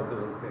 sometimes it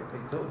doesn't get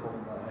picked up.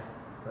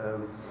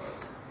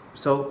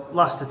 So,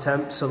 last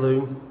attempt,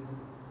 saloon.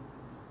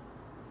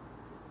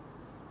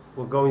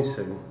 We're going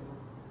soon.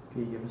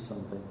 Can you give us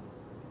something?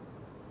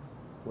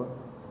 What?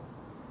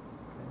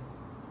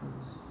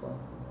 Okay.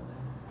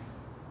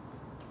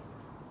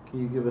 Can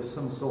you give us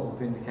some sort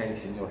of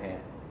indication you're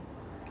here?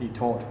 Can you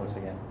talk to us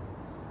again?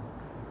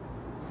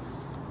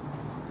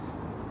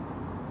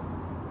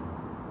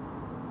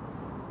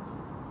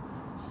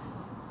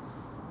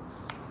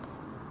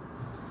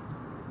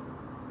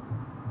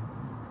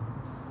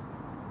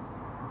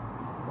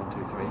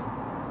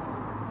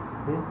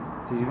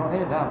 Do you not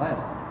hear that then?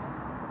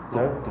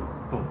 No. Boom,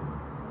 boom.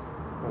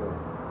 Oh.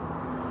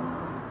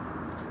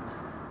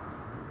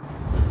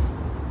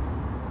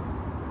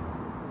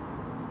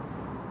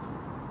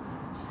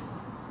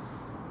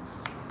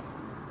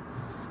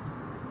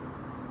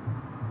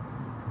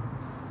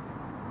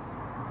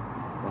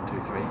 One, two,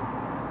 three.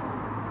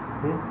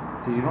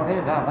 Do you not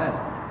hear that then?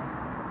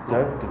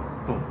 No. Boom,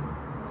 boom.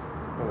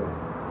 Oh.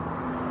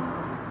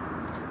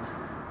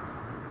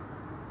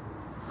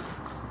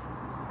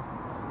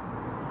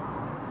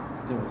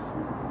 There was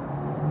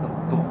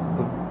boom,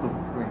 boom, boom,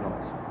 3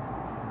 knocks.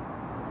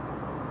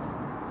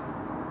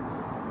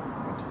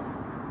 Right.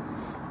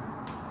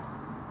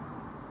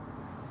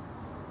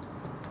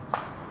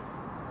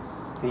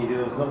 Can you do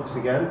those knocks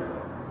again?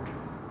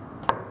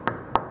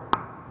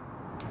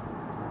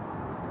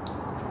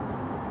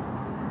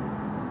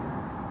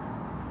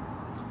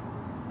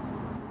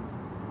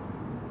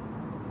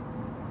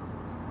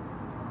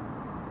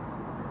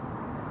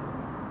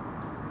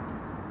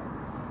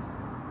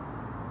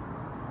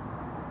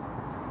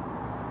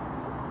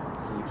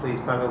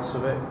 Please bang on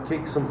something,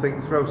 kick something,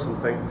 throw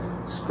something,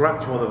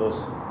 scratch one of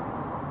us.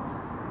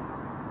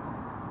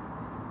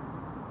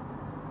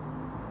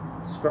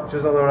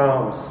 Scratches on our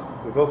arms.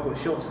 We've both got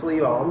short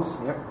sleeve arms.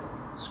 Yep.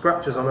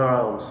 Scratches on our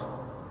arms.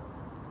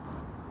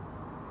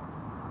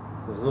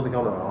 There's nothing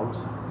on our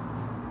arms.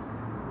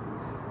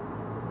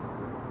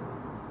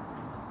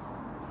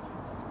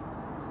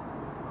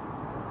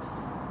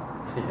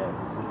 Yeah,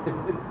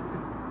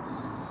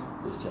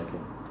 just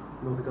checking.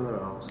 Nothing on our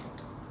arms.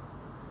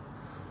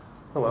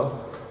 Oh well.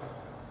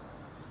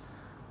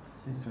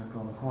 Seems to have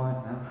gone quiet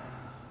now.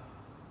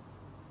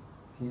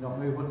 Can you not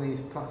move one of these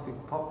plastic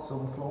pots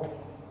on the floor?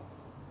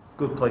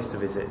 Good place to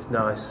visit, it's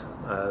nice.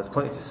 There's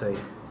plenty to see.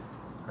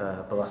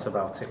 But that's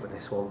about it with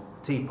this one.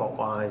 Teapot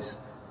wise.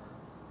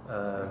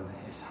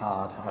 It's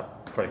hard. I'd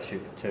probably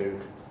shoot for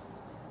 2.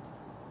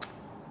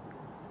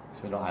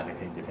 So we're not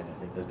anything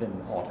definitive. There's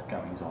been odd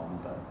goings on,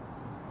 but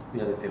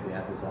the other thing we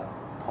had was that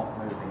pot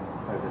moving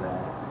over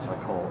there, which I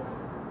caught.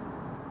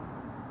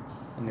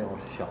 And the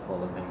odd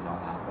shuffle and things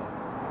like that, but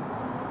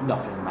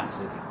nothing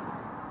massive.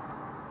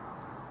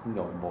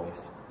 No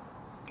voice.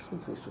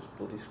 It's just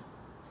bloody.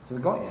 So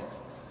we got you.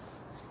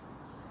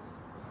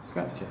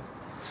 Scratch you.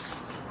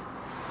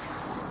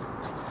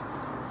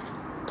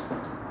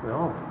 My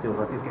arm feels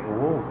like it's getting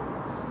warm.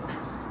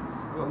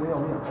 On the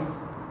arm.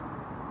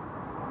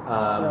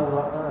 Smell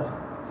like that.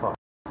 Fuck.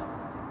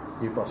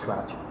 You've got a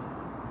scratch.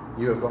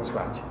 You have got a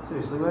scratch.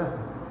 Seriously, where?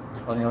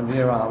 On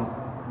your arm,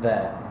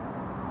 there.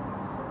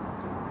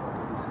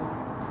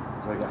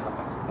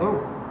 Oh.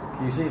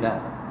 Can you see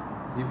that?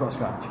 You've got a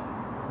scratch.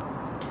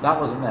 That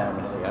wasn't there a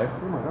minute ago.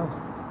 Oh my god.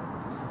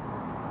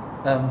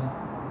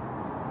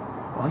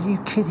 Are you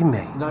kidding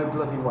me? No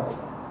bloody way.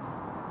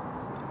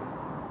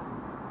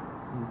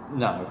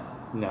 No,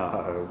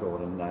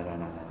 Gordon, no.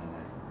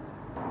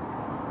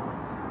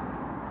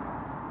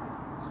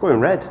 It's going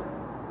red.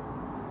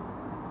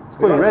 It's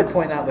We'd going like red. to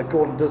point out that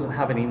Gordon doesn't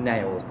have any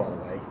nails, by the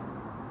way.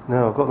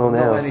 No, I've got no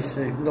nails.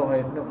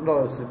 Not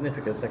of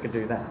significance, they could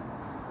do that.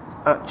 It's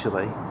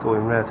actually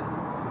going red.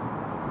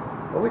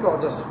 Well,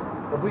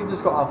 have we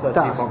just got our first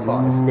That's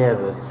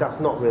 2.5? That's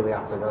not really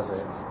happened, has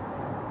it?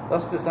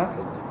 That's just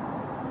happened.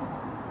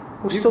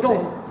 We're stood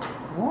here.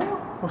 What?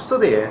 We're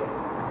stood here.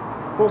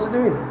 What was it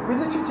doing? We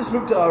literally just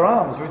looked at our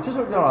arms. We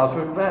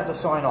were about to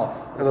sign off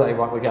and say,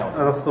 right, we're going.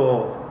 And I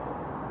thought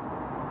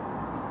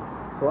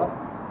that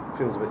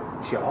feels a bit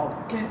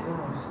sharp. Get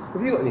lost.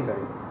 Have you got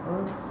anything?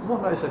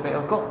 What notice I think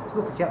I've got?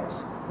 There's nothing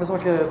else. There's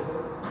like a...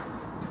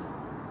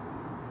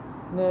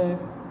 No.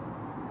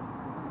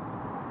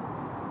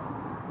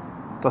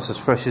 That's as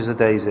fresh as a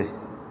daisy.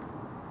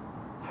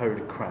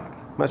 Holy crap.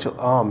 My actual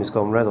arm has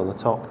gone red on the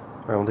top,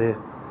 around here.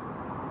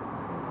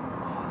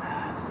 What on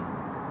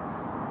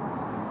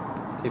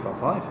earth?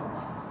 2.5.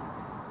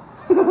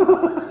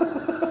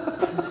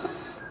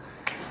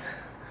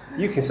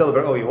 You can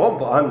celebrate all you want,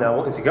 but I'm now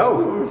wanting to go.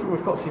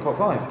 We've got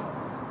 2.5.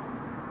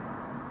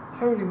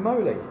 Holy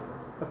moly.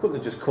 I couldn't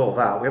have just called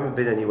that. We haven't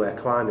been anywhere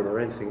climbing or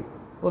anything.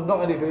 Well,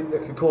 not anything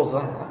that could cause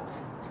that.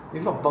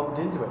 You've not bumped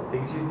into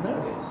anything, you'd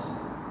notice.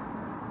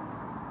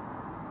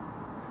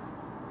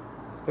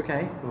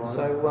 Okay, Right.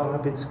 so...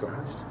 I've been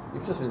scratched.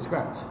 You've just been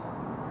scratched.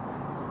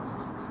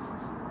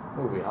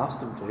 Well, we asked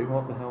them to.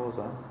 What the hell was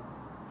that?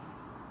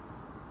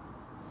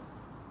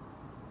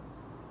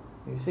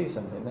 You see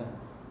something there?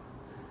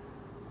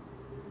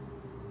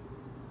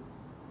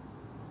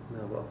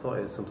 No, but I thought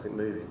it was something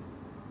moving.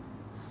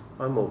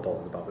 I'm more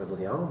bothered about my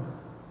bloody arm.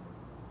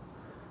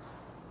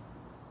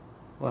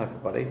 Well,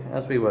 everybody,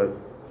 as we were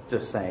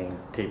just saying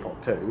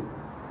Teapot 2,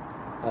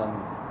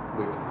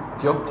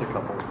 we've jumped a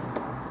couple.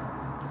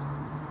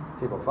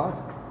 Teapot 5?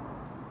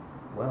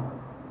 Well,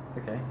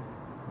 okay.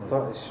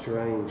 That is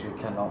strange. You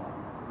cannot.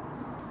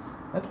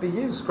 That'd be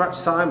you. Scratch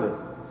Simon.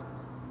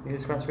 You gonna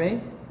scratch me?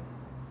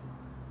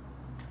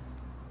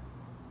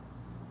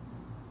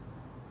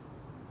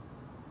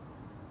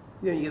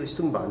 You know, you get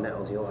stung by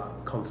nettles, you're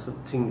like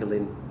constant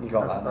tingling. You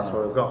got that That's now.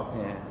 what I've got.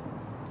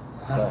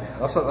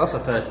 Yeah. So that's a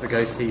first for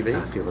Ghost TV.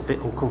 I feel a bit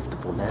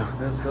uncomfortable now.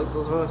 That's the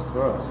first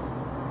for us.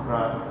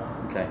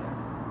 Right. Okay.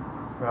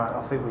 Right,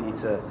 I think we need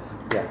to,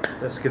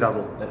 let's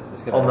skedaddle.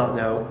 Let's On that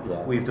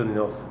note, we've done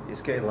enough.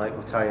 It's getting late,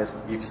 we're tired.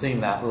 You've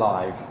seen that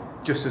live.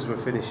 Just as we're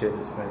finishing.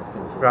 Just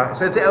finishing. Right,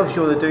 so anything else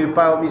you want to do,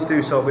 by all means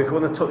do so, but if you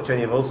want to touch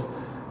any of us,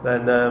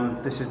 then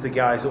this is the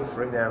guys up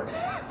for it now.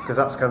 Because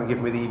that's kind of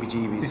giving me the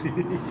heebie-jeebies.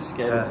 You're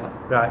scared.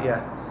 Right,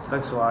 yeah.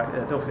 Thanks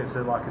for don't forget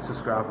to like and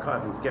subscribe,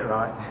 can't even get it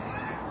right.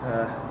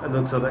 And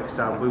until next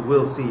time, we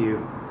will see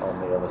you on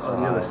the other side.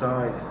 On the other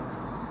side.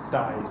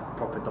 That is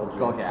proper dodgy.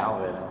 Gotta get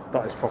out of here now.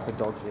 That is proper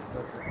dodgy.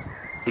 Okay.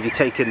 If you're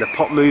taking the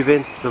pot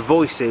moving, the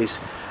voices,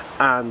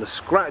 and the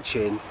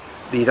scratching,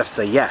 then you'd have to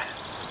say, yeah,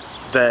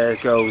 there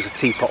goes a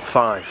Teapot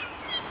 5.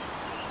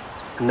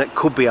 And that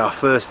could be our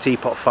first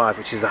Teapot 5,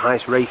 which is the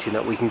highest rating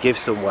that we can give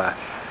somewhere.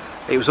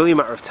 It was only a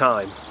matter of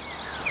time.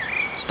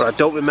 But I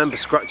don't remember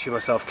scratching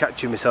myself,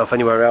 catching myself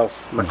anywhere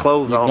else. My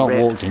clothes aren't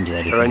ripped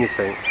or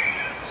anything.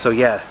 So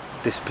yeah,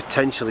 this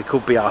potentially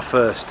could be our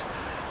first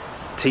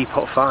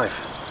Teapot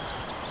 5.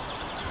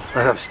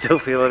 And I'm still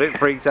feeling a bit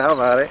freaked out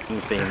about it.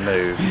 Things being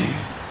moved.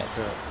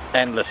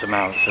 Endless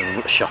amounts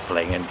of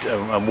shuffling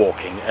and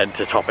walking, and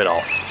to top it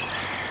off,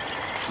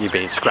 you're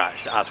being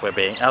scratched as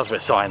we're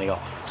signing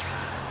off.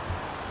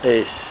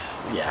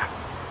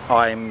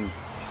 I'm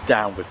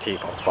down with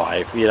Teapot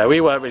 5. You know,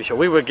 we weren't really sure.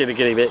 We were going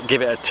to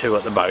give it a 2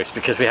 at the most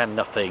because we had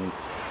nothing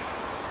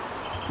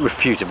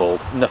refutable,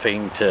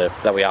 nothing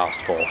that we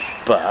asked for.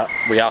 But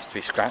we asked to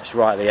be scratched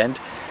right at the end,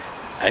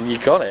 and you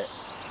got it.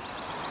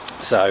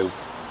 So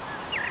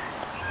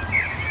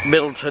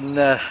Middleton,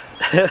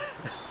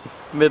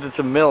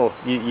 Middleton Mill,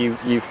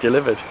 you've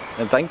delivered,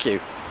 and thank you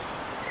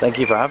for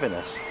having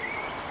us.